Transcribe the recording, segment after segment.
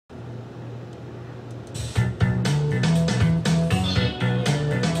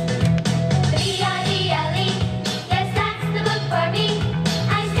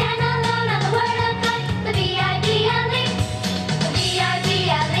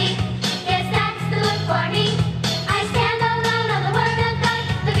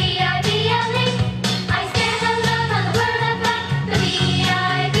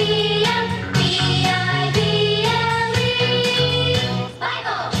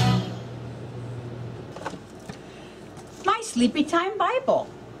Sleepy Time Bible.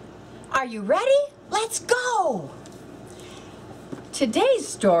 Are you ready? Let's go! Today's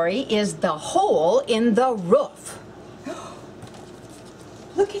story is The Hole in the Roof.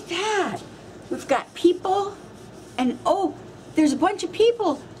 Look at that. We've got people and oh, there's a bunch of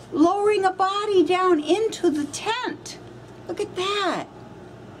people lowering a body down into the tent. Look at that.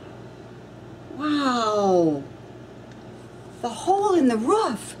 Wow. The hole in the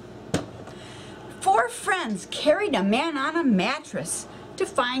roof. 4 friends carried a man on a mattress to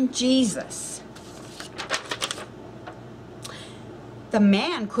find Jesus. The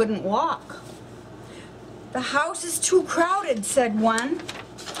man couldn't walk. The house is too crowded, said one.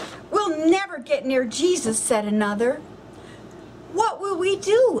 We'll never get near Jesus, said another. What will we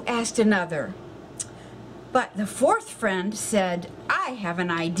do? Asked another. But the 4th friend said, I have an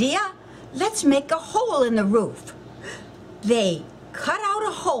idea. Let's make a hole in the roof. They cut out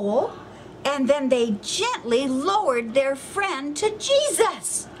a hole and then they gently lowered their friend to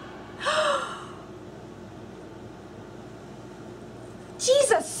Jesus.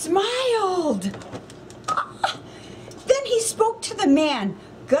 Jesus smiled. Then he spoke to the man,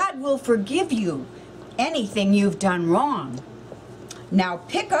 God will forgive you anything you've done wrong. Now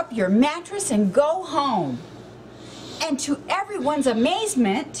pick up your mattress and go home. And to everyone's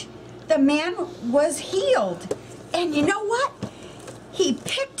amazement, the man was healed. And you know what? He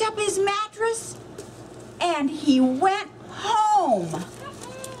picked up his mattress and he went home.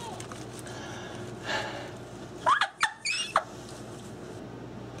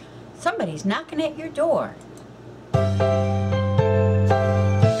 Somebody's knocking at your door.